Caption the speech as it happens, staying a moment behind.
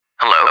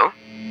Hello?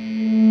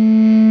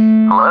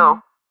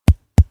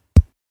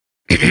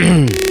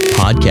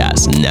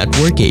 Podcast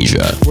Network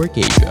Asia.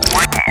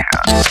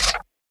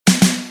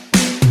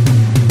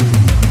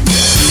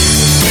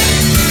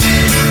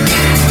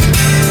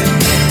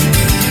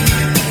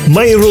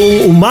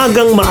 Mayroong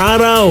umagang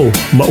maaraw,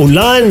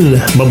 maulan,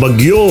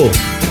 mabagyo.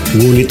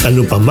 Ngunit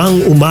ano pa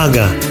mang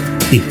umaga,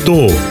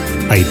 ito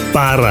ay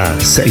para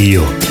sa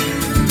iyo.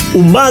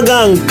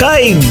 Umagang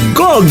kay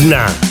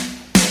Gogna!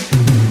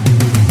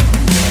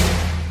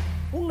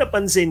 Kung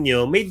napansin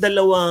nyo, may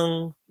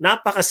dalawang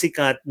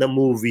napakasikat na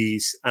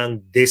movies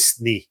ang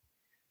Disney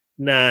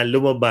na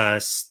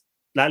lumabas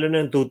lalo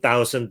na ng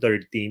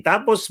 2013.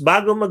 Tapos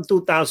bago mag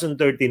 2013,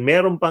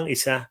 meron pang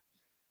isa.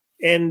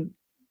 And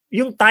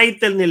yung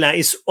title nila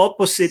is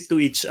opposite to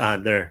each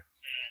other.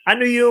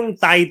 Ano yung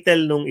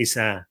title nung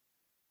isa?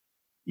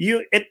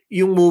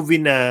 Yung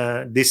movie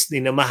na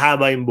Disney na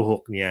mahaba yung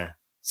buhok niya.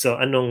 So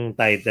anong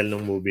title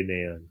ng movie na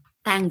yun?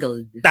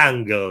 Tangled.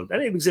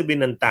 Ano ibig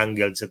sabihin ng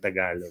tangled sa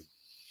Tagalog?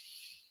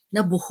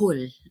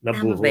 Nabuhol.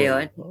 Nabuhol. Tama ba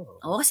yun?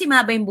 Oo, kasi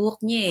mahaba yung buhok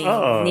niya eh.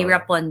 Ni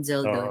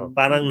Rapunzel doon.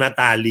 Parang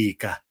natali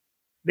ka.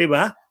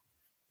 Diba?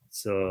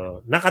 So,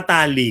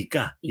 nakatali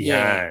ka.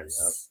 Yan.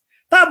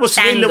 Tapos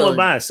may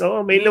lumabas.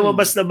 May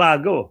lumabas na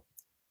bago.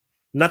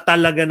 Na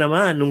talaga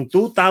naman, nung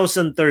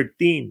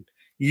 2013,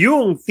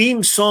 yung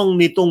theme song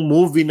nitong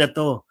movie na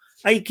to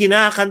ay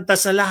kinakanta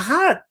sa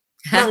lahat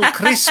ng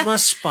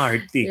Christmas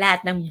party.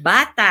 Lahat ng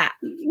bata.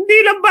 Hindi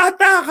lang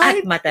bata.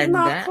 Kahit at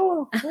matanda.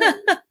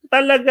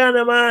 Talaga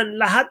naman,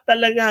 lahat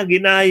talaga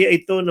ginaya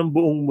ito ng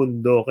buong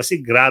mundo kasi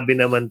grabe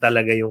naman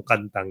talaga yung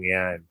kantang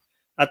yan.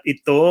 At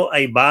ito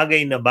ay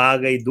bagay na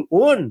bagay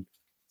doon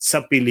sa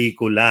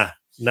pelikula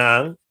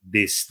ng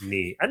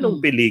Disney.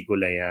 Anong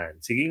pelikula yan?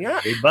 Sige nga,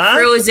 diba?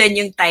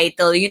 Frozen yung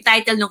title. Yung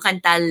title ng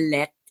kanta,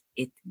 Let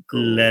It Go.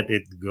 Let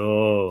It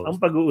Go. Ang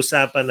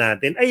pag-uusapan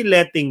natin ay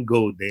letting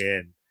go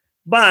din.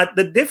 But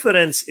the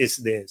difference is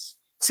this.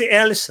 Si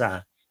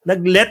Elsa,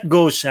 nag-let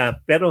go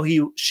siya pero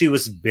she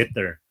was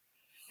bitter.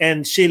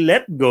 And she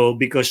let go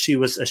because she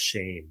was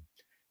ashamed.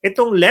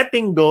 Itong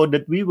letting go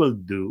that we will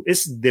do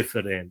is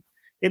different.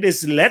 It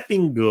is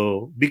letting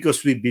go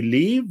because we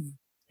believe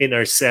in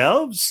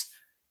ourselves,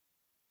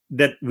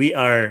 that we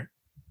are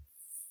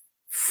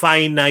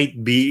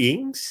finite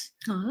beings,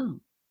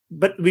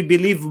 but we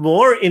believe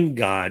more in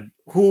God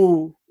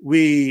who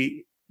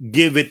we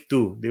give it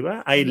to. Di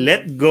ba? I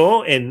let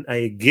go and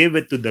I give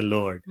it to the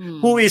Lord,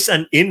 who is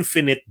an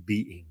infinite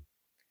being.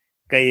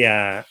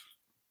 Kaya,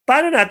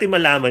 paano natin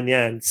malaman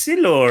yan? Si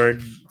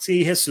Lord,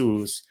 si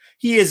Jesus,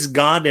 He is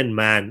God and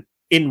man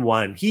in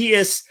one. He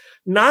is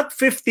not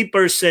 50%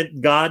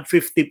 God,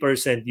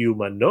 50%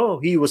 human. No,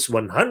 He was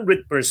 100%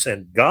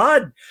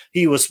 God.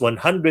 He was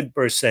 100%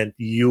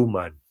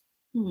 human.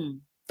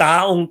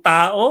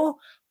 Taong-tao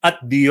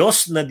at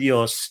Diyos na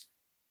Diyos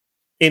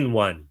in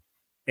one.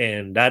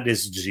 And that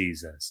is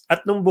Jesus.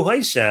 At nung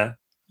buhay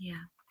siya,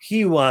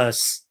 He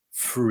was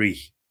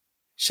free.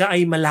 Siya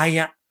ay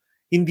malaya.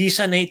 Hindi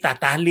siya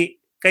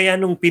naitatali. Kaya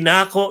nung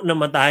pinako na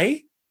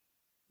matay,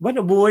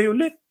 nabuhay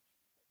ulit.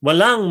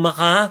 Walang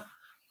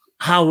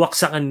makahawak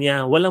sa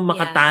kanya. Walang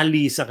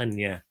makatali sa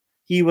kanya.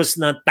 He was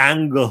not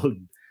tangled.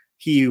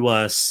 He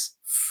was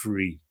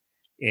free.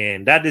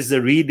 And that is the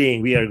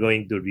reading we are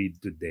going to read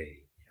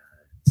today.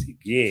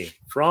 Sige.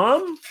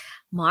 From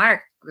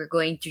Mark. We're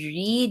going to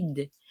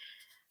read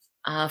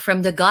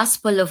from the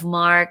Gospel of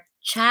Mark,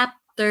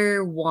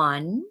 chapter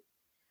 1,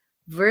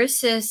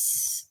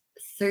 verses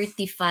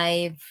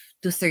 35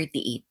 to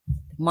 38.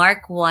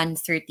 Mark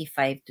 1,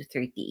 35 to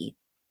 38.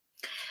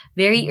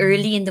 Very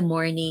early in the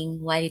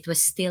morning, while it was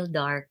still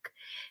dark,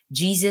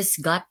 Jesus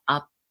got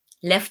up,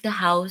 left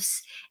the house,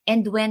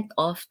 and went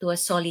off to a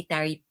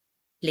solitary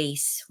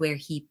place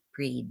where he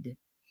prayed.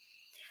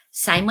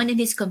 Simon and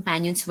his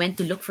companions went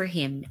to look for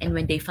him, and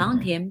when they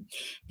found him,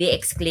 they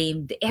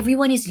exclaimed,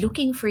 "Everyone is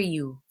looking for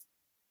you."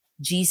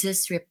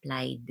 Jesus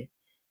replied,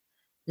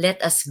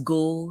 "Let us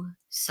go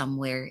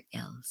somewhere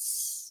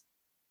else."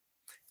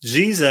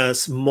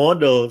 Jesus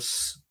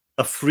models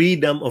a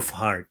freedom of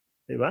heart.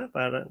 Diba?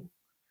 Parang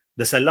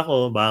dasal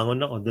ako,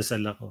 bangon ako,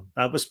 dasal ako.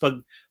 Tapos pag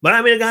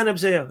marami naghahanap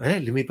sa'yo,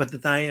 lumipat na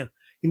tayo.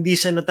 Hindi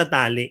siya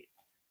natatali.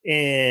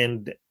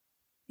 And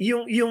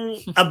yung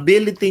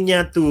ability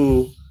niya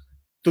to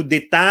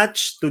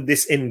detach, to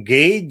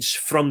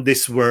disengage from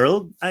this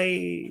world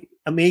ay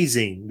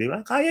amazing. Di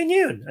ba? Kaya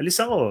niya yun.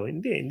 Alis ako.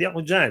 Hindi ako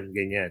dyan.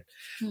 Ganyan.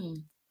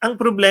 Ang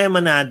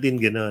problema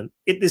natin ganun,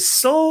 it is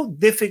so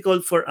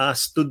difficult for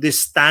us to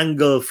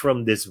distangle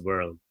from this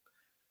world.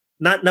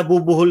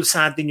 Nabubuhol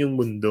sa atin yung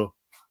mundo.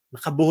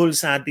 Nakabuhol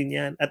sa atin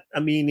yan. At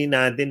aminin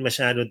natin,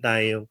 masyado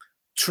tayong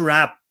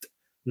trapped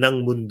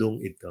ng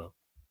mundong ito.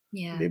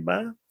 Yeah.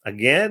 Diba?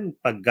 Again,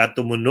 pagka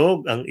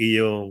tumunog ang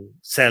iyong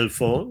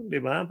cellphone,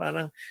 diba?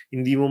 Parang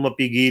hindi mo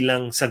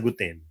mapigilang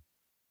sagutin.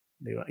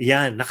 Diba?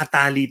 Yan,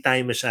 nakatali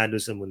tayo masyado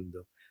sa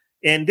mundo.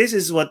 And this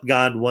is what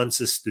God wants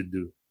us to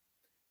do.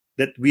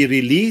 That we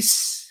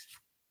release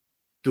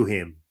to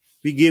Him.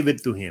 We give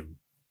it to Him.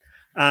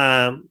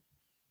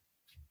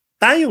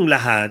 tayong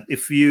lahat,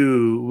 if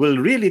you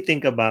will really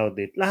think about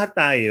it, lahat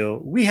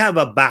tayo, we have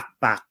a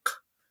backpack.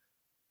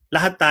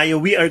 Lahat tayo,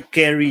 we are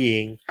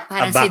carrying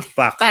a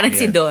backpack. Parang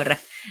si Yan. Dora.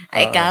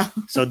 Ay, ikaw.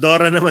 So,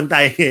 Dora naman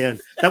tayo ngayon.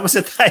 Tapos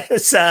na tayo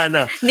sa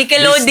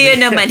Nickelodeon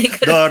Disney. naman.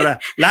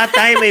 Dora. Lahat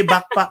tayo may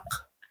backpack.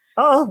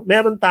 Oo,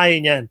 meron tayo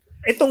niyan.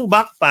 Itong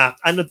backpack,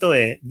 ano to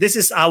this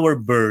is our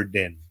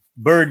burden.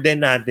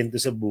 Burden natin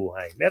to sa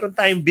buhay. Meron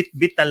tayong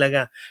bit-bit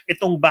talaga.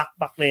 Itong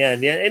backpack na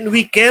yan. And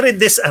we carry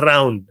this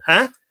around.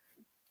 Ha?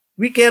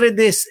 We carry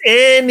this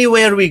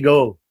anywhere we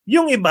go.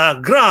 Yung iba,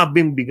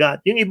 grabing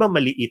bigat. Yung iba,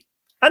 maliit.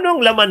 Ano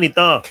ang laman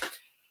nito?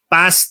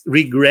 Past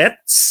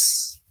regrets.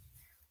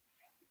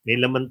 May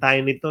laman tayo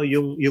nito,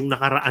 yung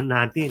nakaraan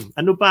natin.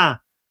 Ano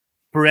pa?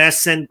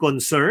 Present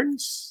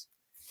concerns.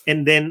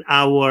 And then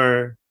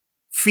our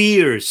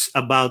fears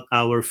about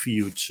our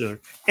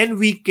future. And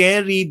we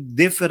carry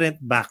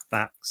different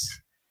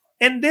backpacks.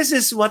 And this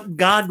is what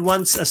God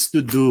wants us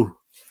to do.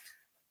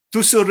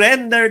 To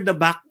surrender the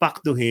backpack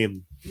to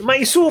Him.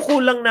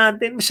 Maisuko lang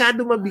natin,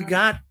 masyado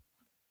mabigat.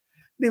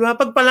 Di ba?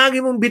 Pag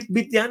palagi mong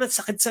bit-bit yan at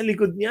sakit sa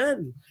likod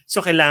niyan.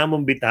 So, kailangan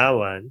mong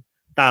bitawan.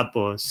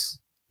 Tapos,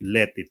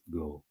 let it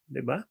go.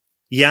 Di ba?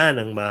 Yan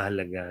ang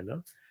mahalaga.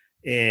 No?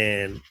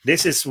 And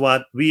this is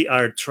what we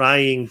are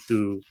trying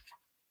to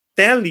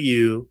tell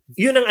you.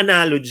 Yun ang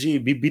analogy.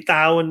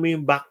 Bibitawan mo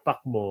yung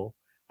backpack mo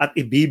at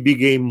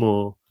ibibigay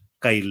mo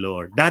kay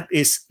Lord. That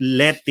is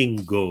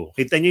letting go.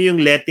 Kita nyo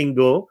yung letting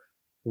go?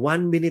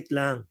 1 minute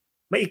lang.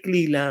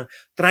 Maikli lang.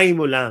 Try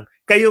mo lang.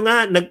 Kayo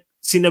nga,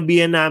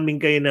 sinabihan namin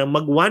kayo na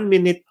mag 1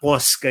 minute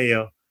pause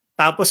kayo.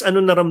 Tapos ano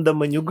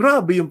naramdaman nyo?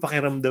 Grabe yung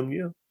pakiramdam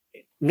nyo.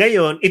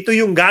 Ngayon, ito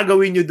yung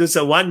gagawin nyo doon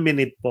sa 1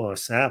 minute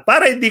pause. Ha?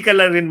 Para hindi ka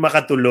lang rin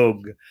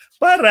makatulog.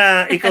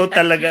 Para ikaw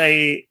talaga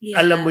ay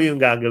alam mo yung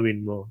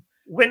gagawin mo.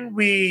 When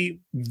we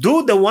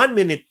do the 1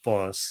 minute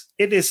pause,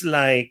 it is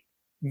like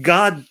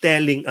God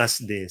telling us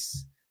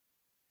this.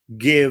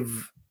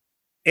 Give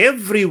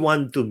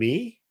everyone to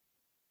me.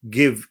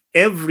 Give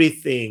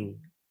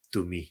everything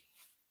to me.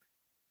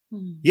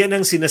 Yan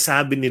ang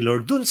sinasabi ni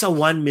Lord dun sa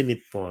 1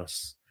 minute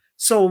pause.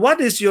 So what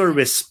is your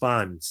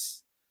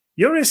response?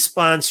 Your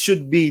response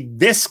should be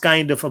this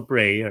kind of a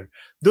prayer.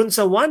 Dun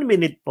sa 1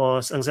 minute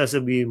pause, ang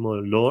sasabihin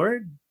mo,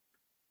 Lord,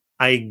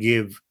 I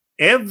give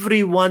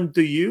everyone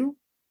to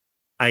you.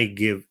 I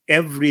give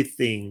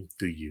everything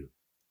to you.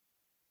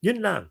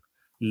 Yun lang.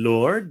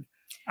 Lord,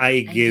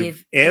 I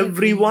give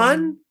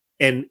everyone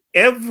and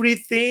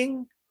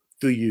everything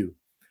to you.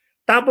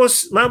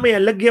 Tapos mamaya,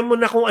 lagyan mo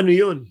na kung ano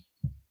yun.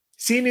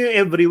 Sino yung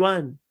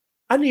everyone?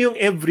 Ano yung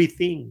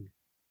everything?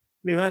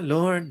 Di ba?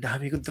 Lord,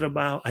 dami kong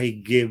trabaho. I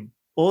give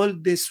all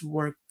this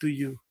work to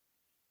you.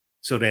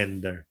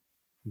 Surrender.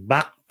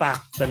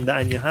 Backpack.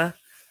 Tandaan niyo ha?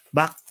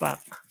 Backpack.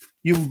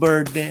 Yung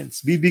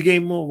burdens. Bibigay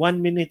mo 1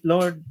 minute,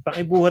 Lord.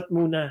 Pakibuhat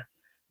muna.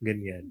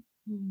 Ganyan.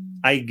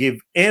 I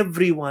give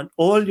everyone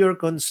all your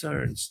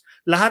concerns.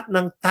 Lahat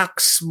ng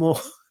tax mo.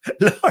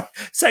 Lord,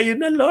 sa'yo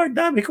na, Lord,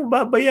 dami kong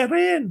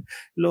babayarin.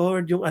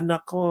 Lord, yung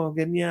anak ko,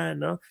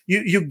 ganyan. No?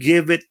 You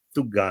give it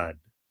to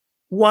God.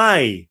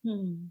 Why?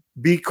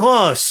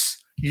 Because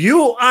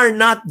you are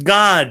not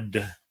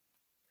God.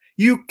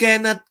 You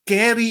cannot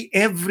carry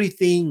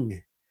everything.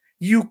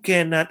 You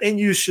cannot,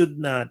 and you should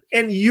not.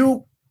 And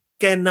you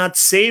cannot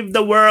save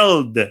the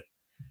world.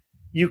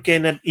 You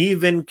cannot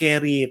even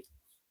carry it.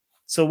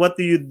 So what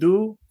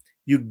do?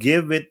 You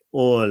give it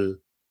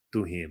all to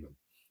Him.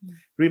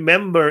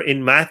 Remember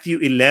in Matthew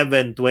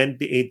 11:28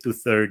 to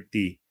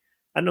 30,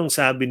 anong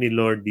sabi ni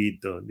Lord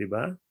dito, di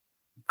ba?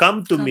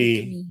 Come to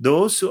me,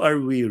 those who are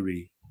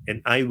weary, and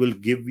I will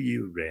give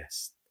you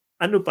rest.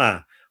 Ano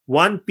pa?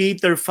 1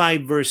 Peter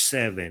 5 verse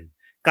 7,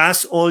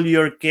 cast all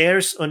your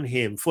cares on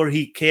Him, for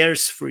He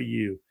cares for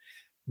you.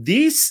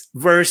 These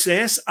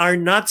verses are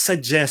not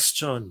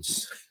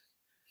suggestions.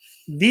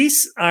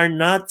 These are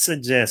not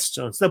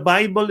suggestions. The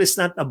Bible is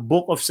not a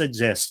book of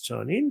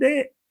suggestion.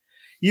 Hindi.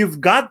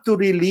 You've got to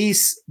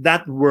release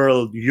that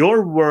world,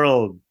 your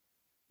world.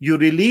 You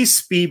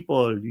release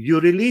people. You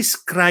release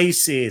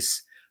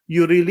crisis.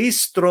 You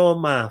release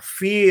trauma,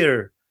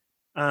 fear,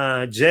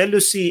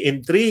 jealousy,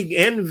 intrigue,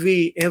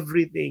 envy,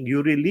 everything.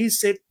 You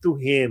release it to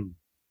Him.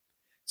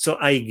 So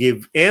I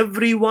give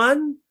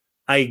everyone,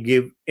 I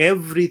give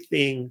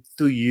everything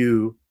to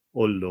you,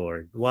 O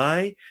Lord.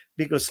 Why?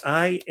 Because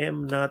I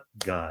am not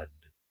God.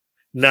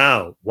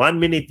 Now, 1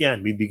 minute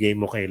yan, bibigay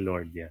mo kay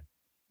Lord yan.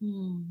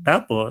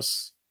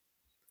 Tapos,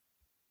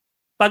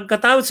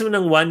 pagkatapos mo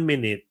ng 1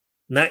 minute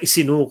na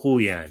isinuko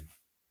yan,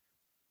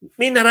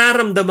 may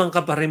nararamdaman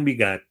ka pa rin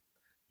bigat.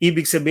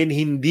 Ibig sabihin,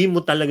 hindi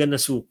mo talaga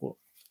nasuko.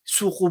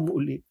 Suko mo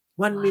ulit.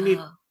 1 minute.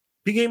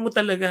 Bigay mo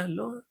talaga,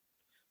 Lord.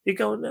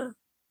 Ikaw na.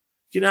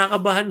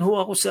 Kinakabahan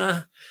ho ako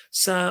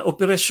sa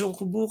operasyon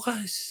ko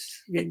bukas.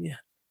 Ganyan.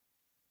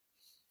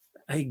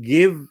 I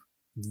give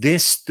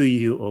this to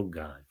you, O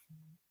God.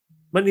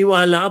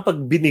 Maniwala ka, pag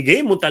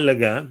binigay mo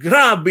talaga,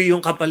 grabe yung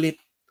kapalit.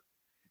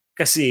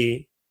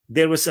 Kasi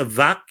there was a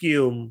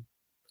vacuum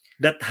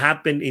that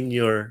happened in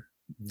your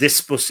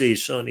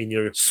disposition, in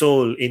your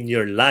soul, in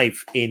your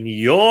life, in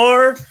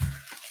your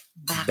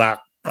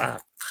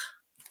backpack.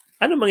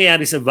 Ano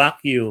mangyayari sa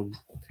vacuum?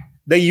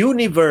 The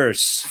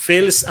universe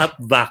fills up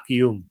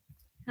vacuum.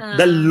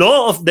 The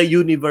law of the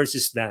universe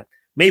is that.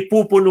 May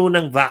pupuno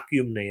ng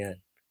vacuum na yan.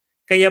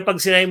 Kaya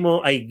pag sinabi mo,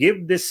 I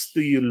give this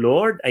to you,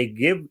 Lord, I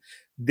give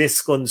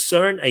this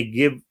concern, I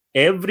give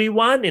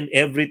everyone and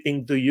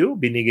everything to you,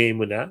 binigay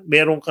mo na,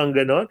 meron kang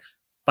ganon,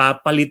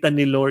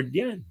 papalitan ni Lord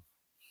yan.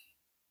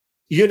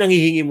 Yun ang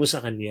hihingi mo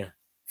sa Kanya.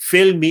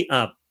 Fill me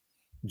up,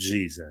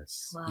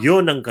 Jesus. Wow.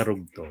 Yun ang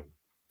karugtong.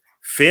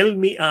 Fill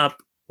me up,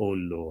 O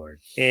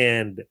Lord.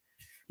 And,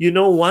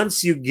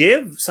 once you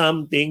give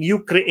something,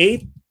 you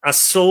create a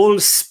soul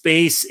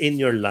space in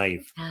your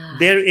life.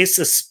 There is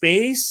a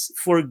space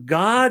for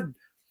God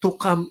to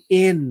come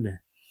in.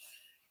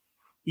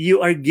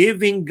 You are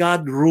giving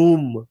God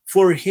room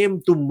for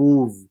Him to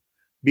move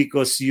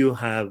because you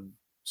have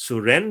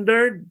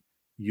surrendered,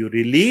 you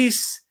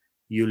release,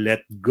 you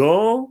let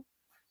go,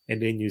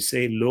 and then you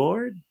say,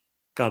 Lord,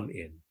 come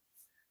in.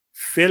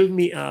 Fill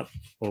me up,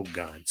 O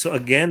God. So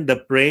again, the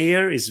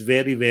prayer is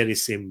very, very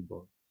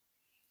simple.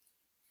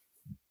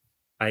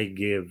 I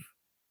give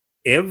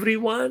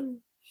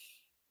everyone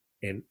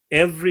and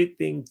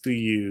everything to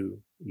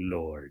you,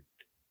 Lord.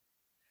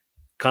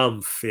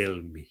 Come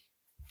fill me.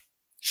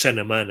 Siya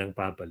naman ang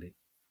papalit.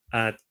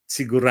 At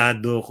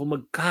sigurado kung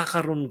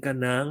magkakaroon ka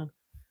ng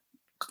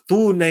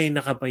tunay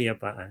na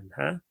kapayapaan,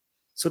 ha?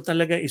 So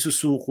talagang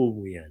isusuko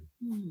mo yan.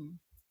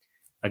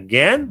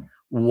 Again,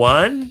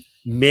 1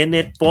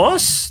 minute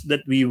pause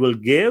that we will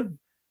give.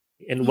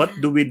 And what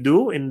do we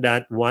do in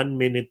that 1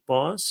 minute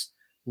pause?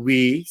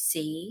 We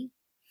say,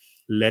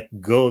 let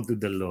go to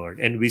the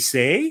Lord. And we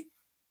say,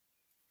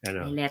 I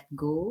let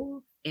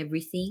go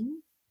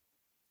everything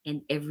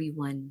and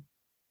everyone.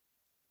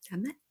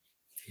 Tama?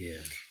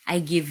 Yeah. I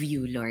give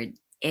you, Lord,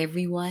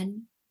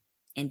 everyone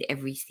and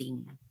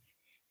everything.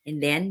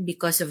 And then,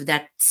 because of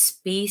that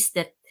space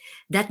that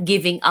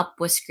giving up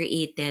was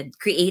created,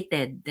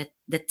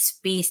 that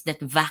space, that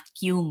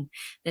vacuum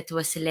that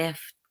was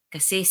left,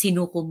 kasi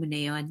sinuko mo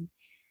na yon,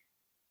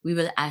 we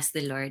will ask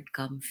the Lord,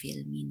 come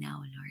fill me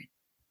now, Lord.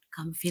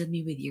 Come fill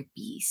me with your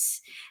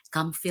peace.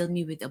 Come fill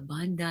me with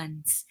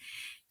abundance.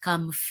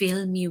 Come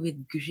fill me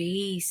with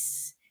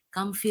grace.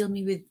 Come fill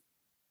me with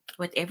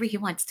whatever He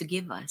wants to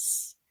give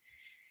us.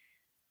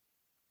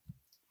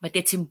 But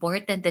it's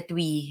important that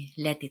we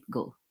let it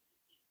go.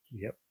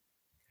 Yep.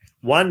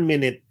 1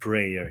 minute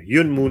prayer.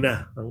 Yun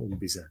muna ang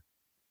umpisa.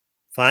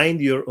 Find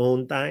your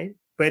own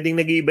time. Pwedeng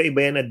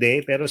nag-iiba-iba yan a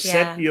day, pero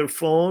set your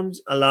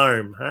phone's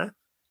alarm, ha?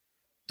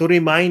 To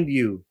remind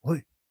you,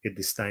 it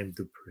is time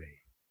to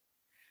pray.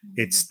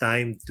 It's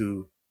time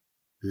to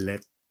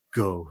let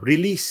go.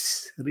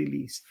 Release.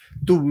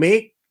 To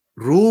make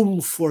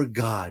room for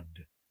God.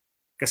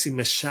 Kasi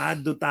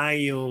masyado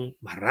tayong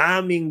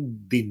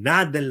maraming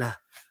dinadala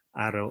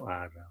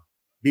araw-araw.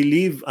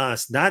 Believe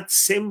us, that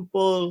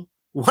simple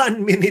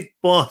 1 minute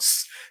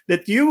pause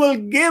that you will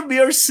give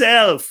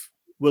yourself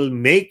will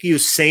make you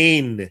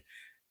sane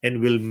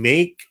and will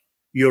make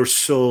your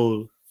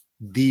soul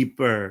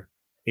deeper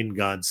in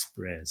God's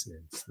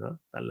presence. No?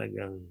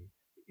 Talagang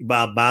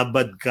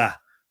ibababad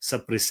ka sa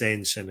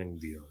presensya ng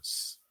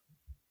Diyos.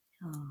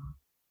 Oh.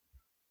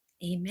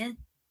 Amen.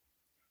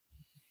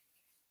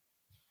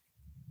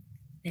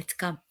 Let's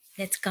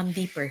come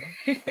deeper.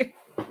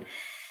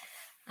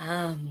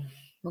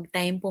 Huwag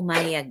tayong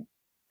pumayag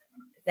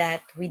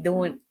that we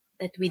don't.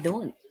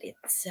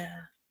 It's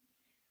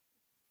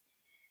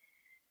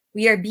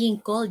we are being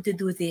called to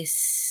do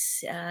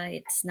this.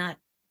 It's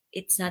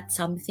not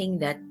something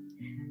that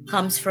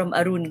comes from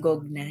Arun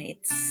Gogna.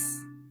 It's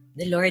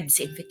the Lord's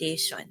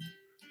invitation.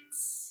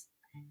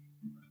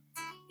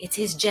 It's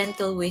His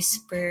gentle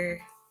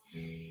whisper,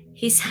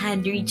 His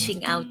hand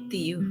reaching out to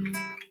you.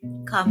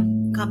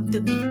 Come to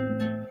me.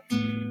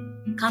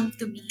 Come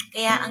to me.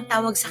 Kaya ang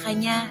tawag sa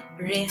Kanya,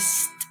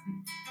 rest.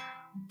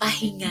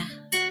 Pahinga.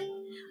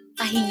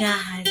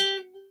 Pahingahan.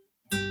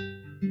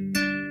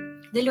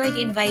 The Lord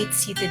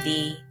invites you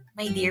today,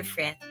 my dear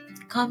friend,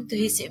 come to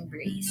His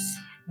embrace.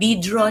 Be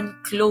drawn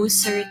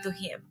closer to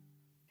Him.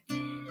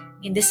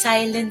 In the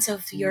silence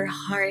of your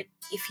heart,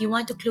 if you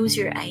want to close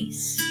your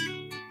eyes,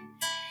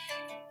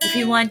 if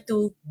you want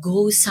to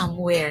go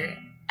somewhere,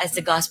 as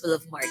the Gospel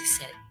of Mark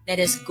said, let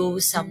us go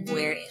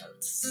somewhere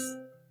else.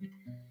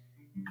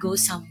 Go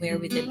somewhere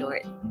with the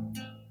Lord.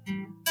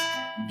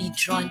 Be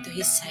drawn to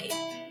His side.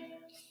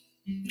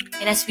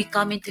 And as we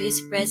come into His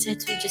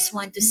presence, we just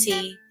want to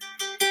say,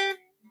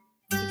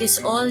 it is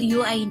all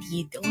you I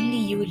need, only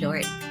you,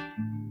 Lord.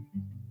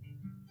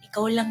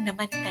 Ikaw lang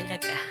naman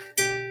talaga.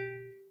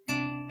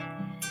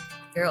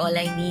 You're all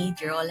I need,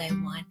 you're all I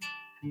want.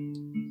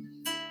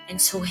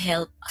 And so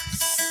help us.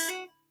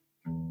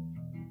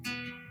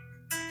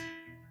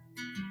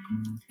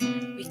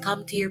 We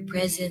come to your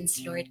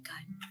presence, Lord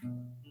God.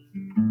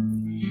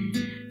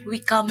 We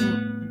come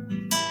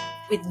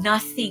with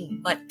nothing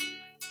but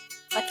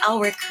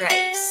our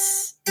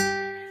cries,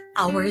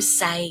 our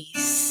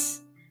sighs,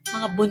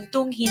 mga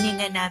buntong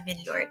hininga namin,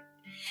 Lord.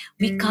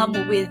 We come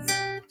with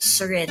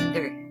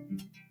surrender.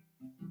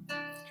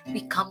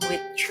 We come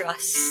with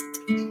trust.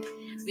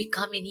 We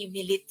come in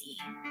humility.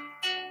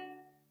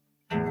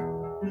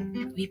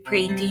 We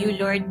pray to you,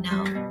 Lord,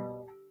 now.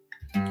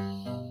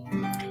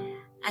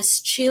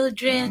 As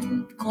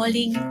children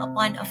calling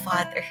upon a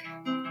Father,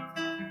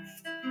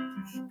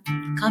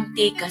 come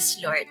take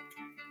us, Lord.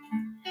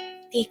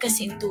 Take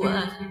us into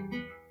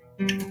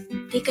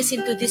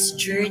this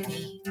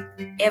journey,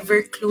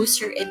 ever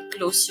closer and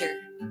closer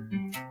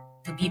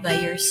to be by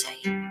your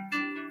side.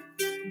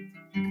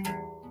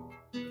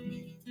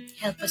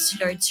 Help us,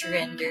 Lord,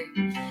 surrender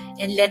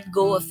and let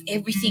go of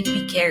everything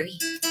we carry,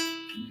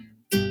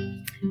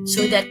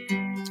 so that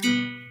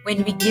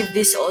when we give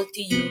this all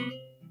to you,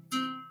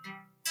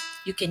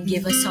 you can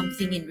give us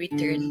something in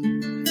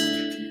return,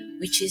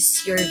 which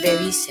is your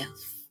very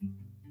self.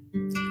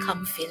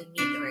 Come fill me,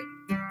 Lord.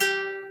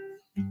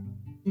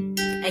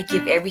 I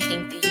give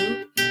everything to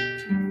you.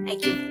 I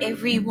give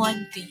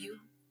everyone to you.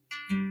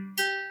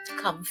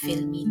 Come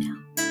fill me now.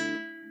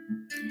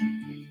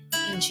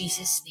 In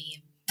Jesus'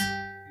 name,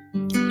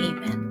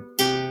 amen.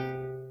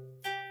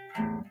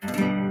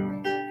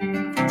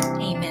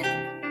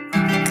 Amen.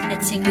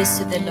 Let's sing this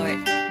to the Lord.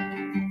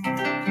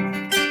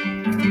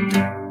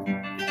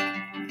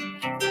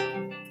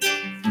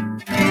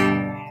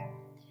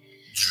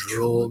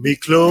 Draw me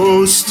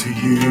close to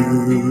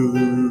you.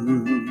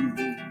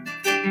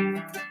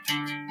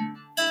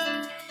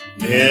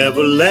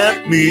 Never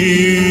let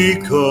me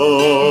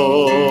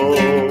go.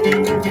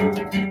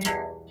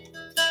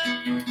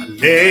 I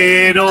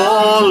lay it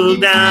all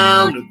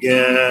down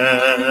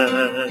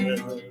again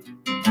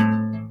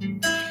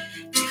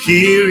to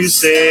hear you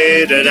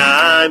say that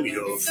I'm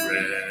your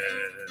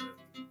friend.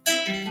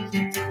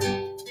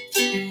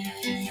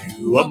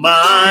 You are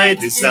my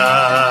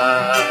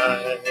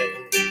desire.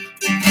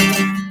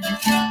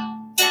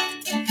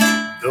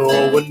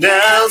 No one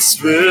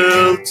else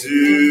will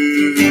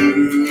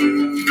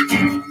do.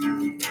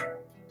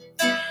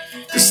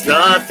 'Cause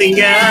nothing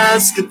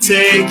else can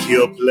take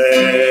your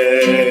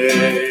place.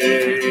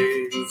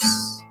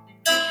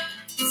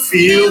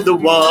 Feel the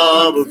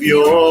warmth of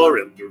your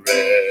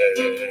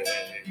embrace.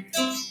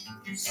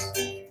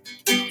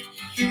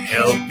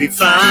 Help me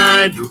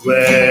find a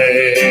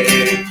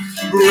way.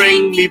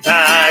 Bring me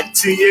back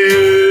to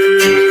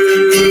you.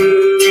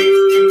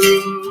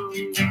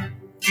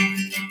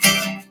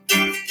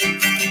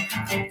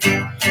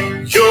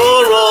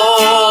 You're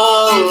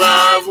all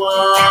I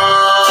want.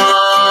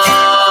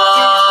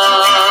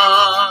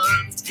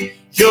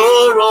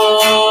 You're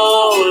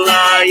all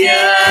I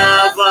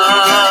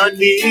ever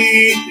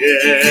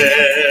needed.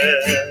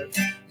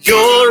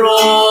 You're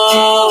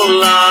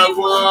all I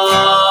want.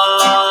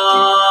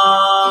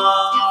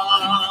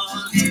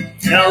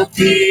 Help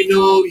me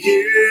know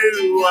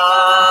you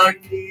are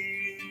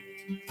near.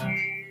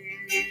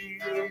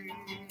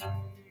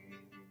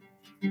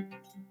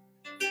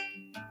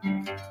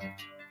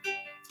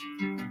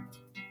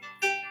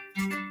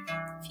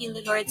 Feel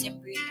the Lord's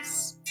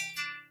embrace.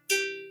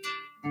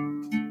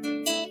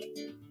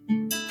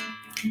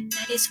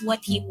 That is what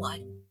He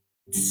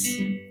wants.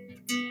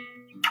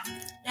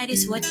 That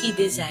is what He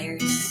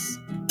desires.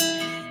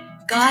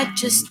 God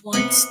just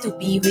wants to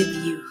be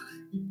with you.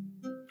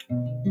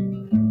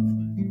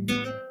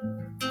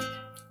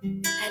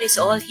 That is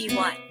all He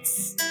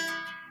wants.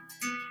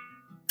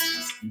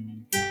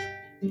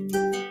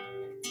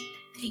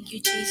 Thank you,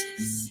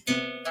 Jesus.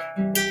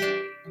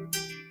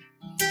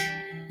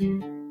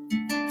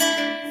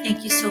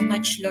 Thank you so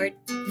much, Lord,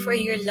 for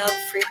your love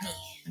for me.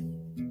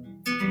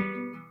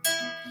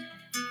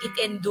 It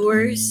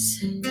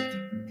endures.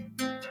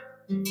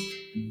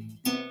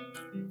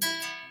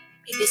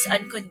 It is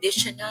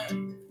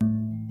unconditional.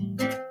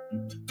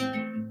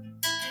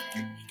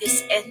 It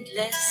is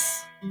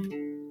endless.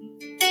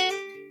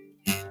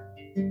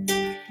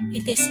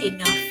 It is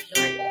enough,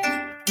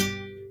 Lord.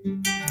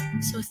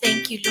 So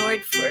thank you,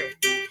 Lord, for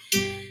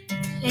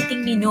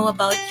letting me know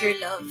about your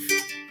love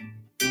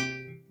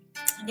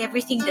and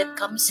everything that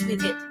comes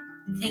with it.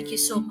 Thank you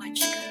so much,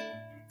 God.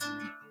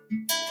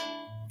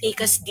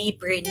 Take us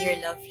deeper in your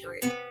love,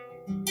 Lord.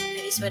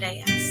 That is what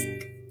I ask.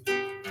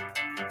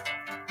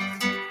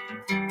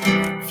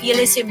 Feel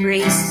His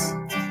embrace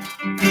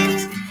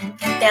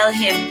and tell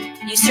Him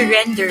you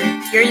surrender,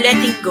 you're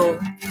letting go.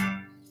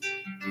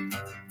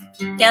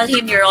 Tell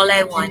Him you're all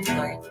I want,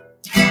 Lord.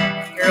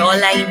 You're all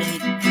I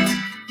need.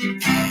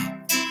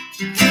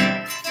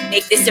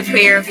 Make this a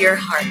prayer of your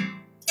heart.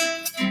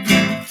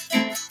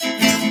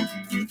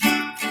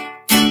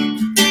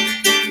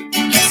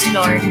 Yes,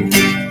 Lord.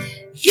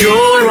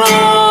 You're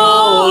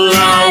all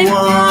I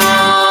want.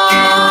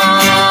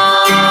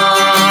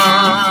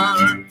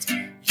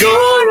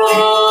 You're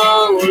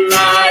all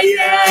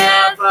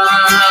I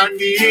ever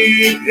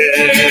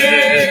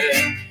needed.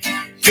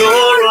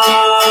 You're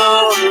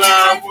all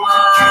I want.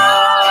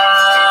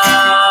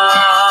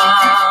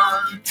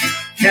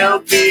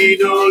 Help me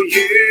know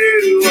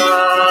you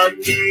are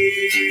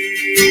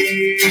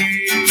near.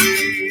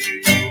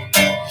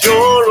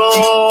 You're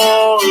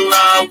all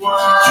I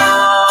want.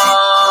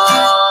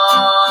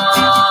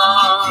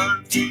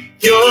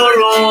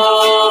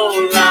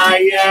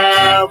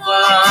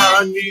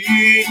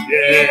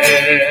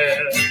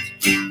 needed.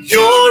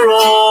 You're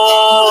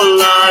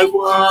all I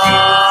want.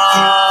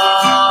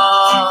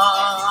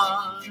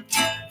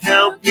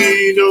 Help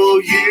me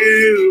know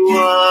you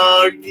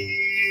are near.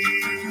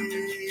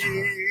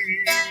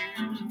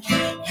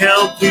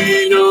 Help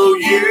me know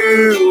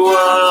you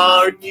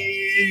are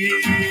near.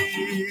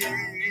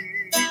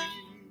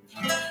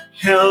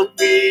 Help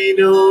me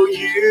know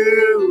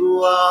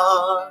you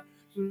are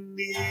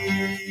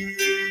near.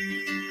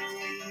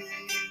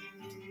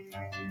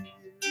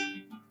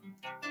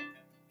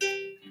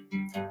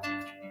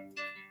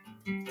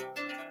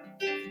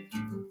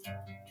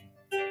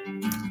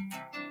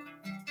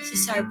 This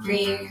is our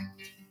prayer.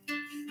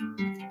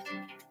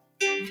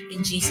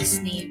 In Jesus'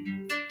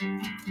 name.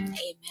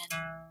 Amen.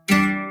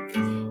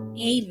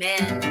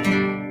 Amen.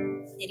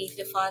 In the name of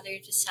the Father,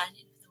 the Son,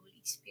 and of the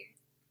Holy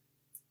Spirit.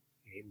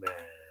 Amen.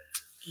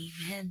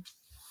 Amen.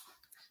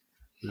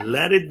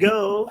 Let it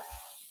go.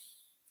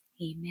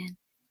 Amen.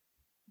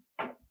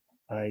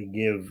 I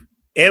give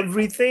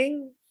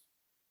everything,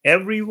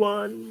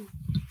 everyone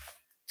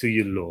to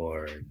you,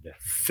 Lord.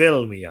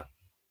 Fill me up.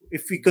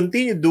 If we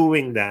continue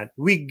doing that,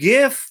 we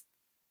give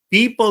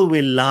people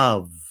we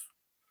love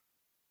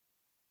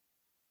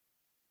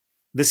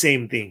the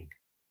same thing.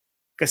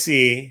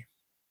 Kasi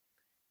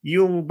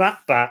yung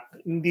backpack,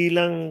 hindi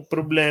lang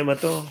problema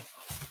to.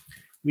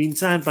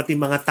 Minsan, pati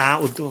mga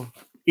tao to.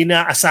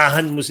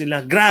 Inaasahan mo sila.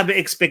 Grabe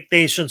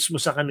expectations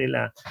mo sa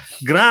kanila.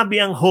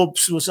 Grabe ang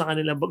hopes mo sa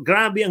kanila.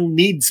 Grabe ang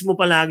needs mo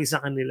palagi sa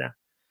kanila.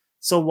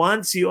 So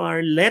once you are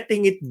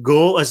letting it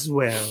go as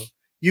well,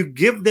 you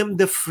give them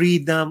the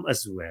freedom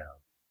as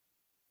well.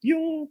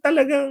 Yung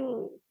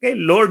talagang kay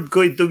Lord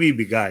ko ito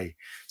bibigay.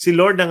 Si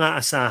Lord ang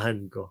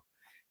aasahan ko.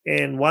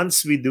 And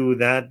once we do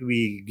that,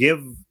 we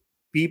give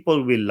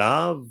people we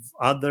love,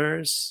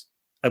 others,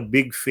 a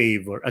big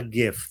favor, a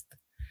gift.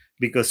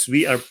 Because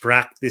we are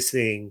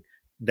practicing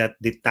that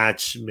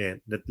detachment,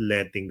 that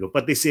letting go.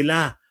 Pati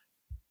sila,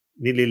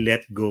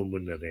 nili-let go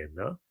mo na rin,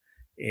 no?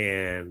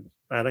 And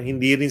parang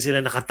hindi rin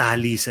sila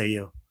nakatali sa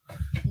iyo.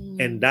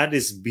 And that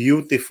is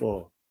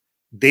beautiful.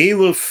 They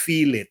will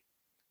feel it.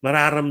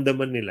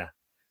 Mararamdaman nila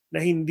na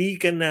hindi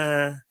ka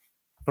na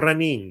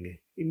praning,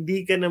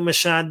 hindi ka na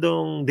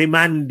masyadong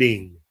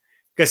demanding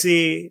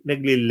kasi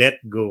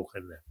nagli-let go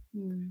ka na.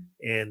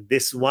 And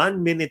this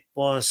 1 minute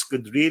pause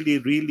could really,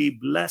 really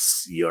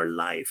bless your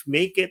life.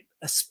 Make it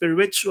a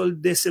spiritual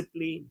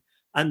discipline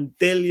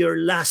until your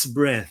last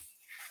breath.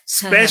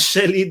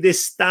 Especially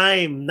this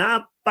time,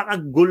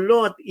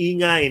 napakagulo at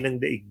ingay ng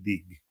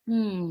daigdig.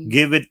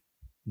 Give it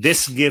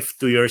this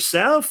gift to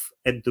yourself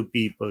and to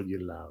people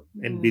you love.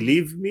 And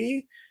believe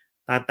me,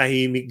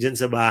 tatahimik dyan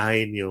sa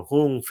bahay niyo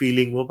kung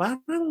feeling mo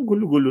parang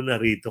gulo-gulo na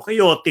rito,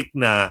 chaotic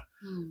na.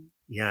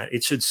 Yeah,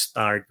 it should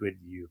start with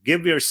you.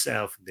 Give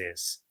yourself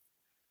this.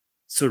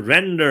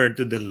 Surrender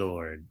to the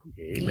Lord.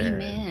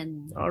 Amen. Amen.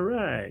 All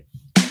right.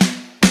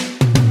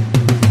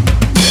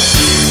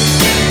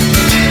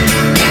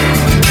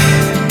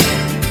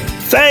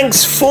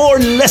 Thanks for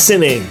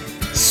listening.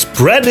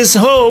 Spread His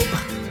hope.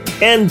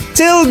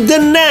 Until the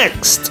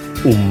next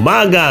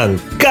Umagang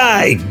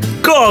Kay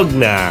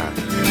Gogna.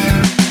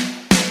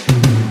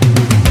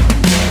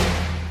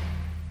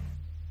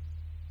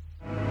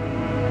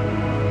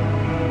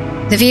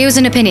 The views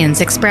and opinions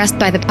expressed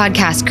by the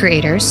podcast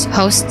creators,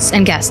 hosts,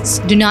 and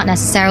guests do not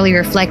necessarily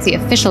reflect the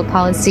official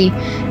policy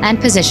and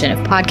position of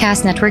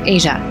Podcast Network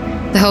Asia,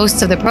 the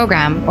hosts of the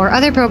program, or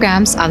other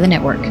programs of the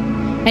network.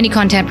 Any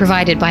content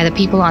provided by the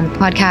people on the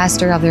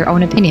podcast are of their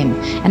own opinion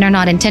and are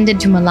not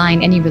intended to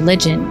malign any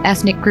religion,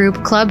 ethnic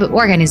group, club,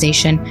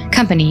 organization,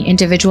 company,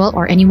 individual,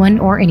 or anyone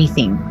or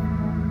anything.